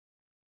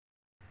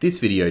This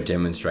video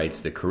demonstrates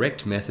the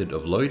correct method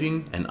of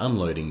loading and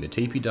unloading the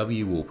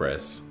TPW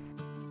Woolpress.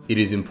 It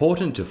is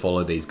important to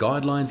follow these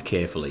guidelines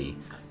carefully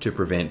to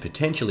prevent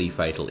potentially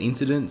fatal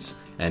incidents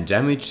and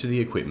damage to the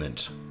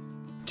equipment.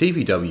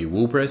 TPW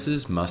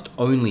Woolpresses must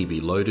only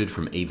be loaded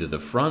from either the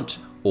front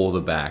or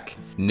the back.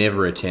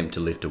 Never attempt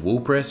to lift a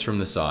woolpress from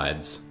the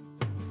sides.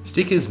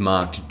 Stickers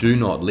marked "Do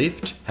Not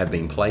Lift" have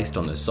been placed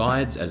on the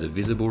sides as a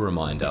visible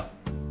reminder.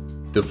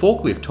 The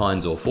forklift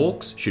tines or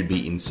forks should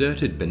be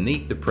inserted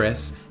beneath the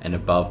press and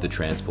above the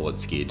transport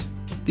skid.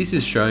 This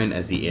is shown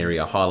as the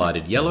area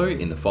highlighted yellow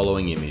in the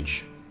following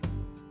image.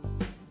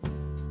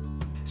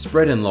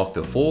 Spread and lock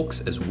the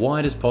forks as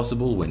wide as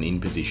possible when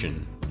in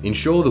position.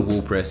 Ensure the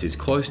woolpress is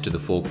close to the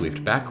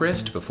forklift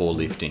backrest before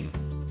lifting.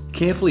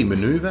 Carefully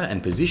maneuver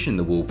and position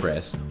the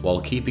woolpress while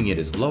keeping it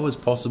as low as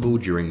possible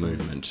during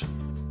movement.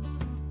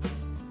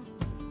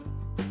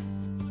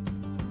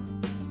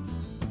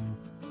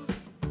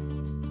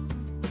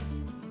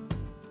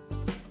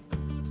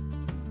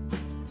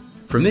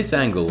 From this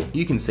angle,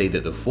 you can see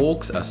that the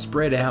forks are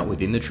spread out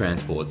within the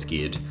transport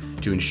skid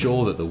to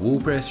ensure that the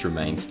woolpress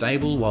remains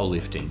stable while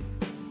lifting.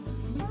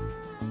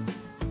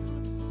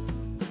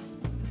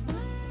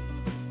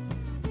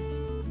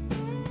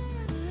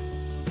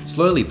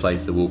 Slowly place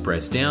the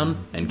woolpress down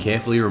and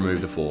carefully remove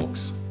the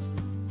forks.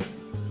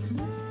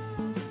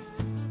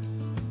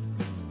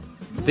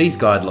 These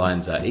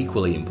guidelines are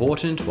equally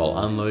important while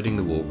unloading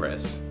the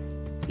woolpress.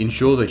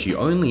 Ensure that you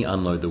only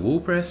unload the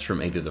woolpress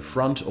from either the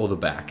front or the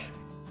back.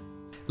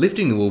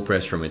 Lifting the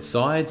woolpress from its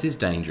sides is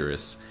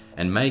dangerous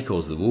and may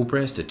cause the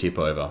woolpress to tip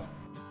over.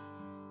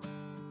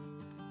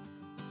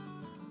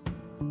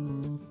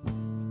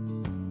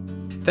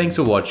 Thanks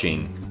for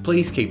watching.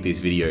 Please keep this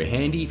video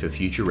handy for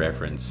future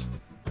reference.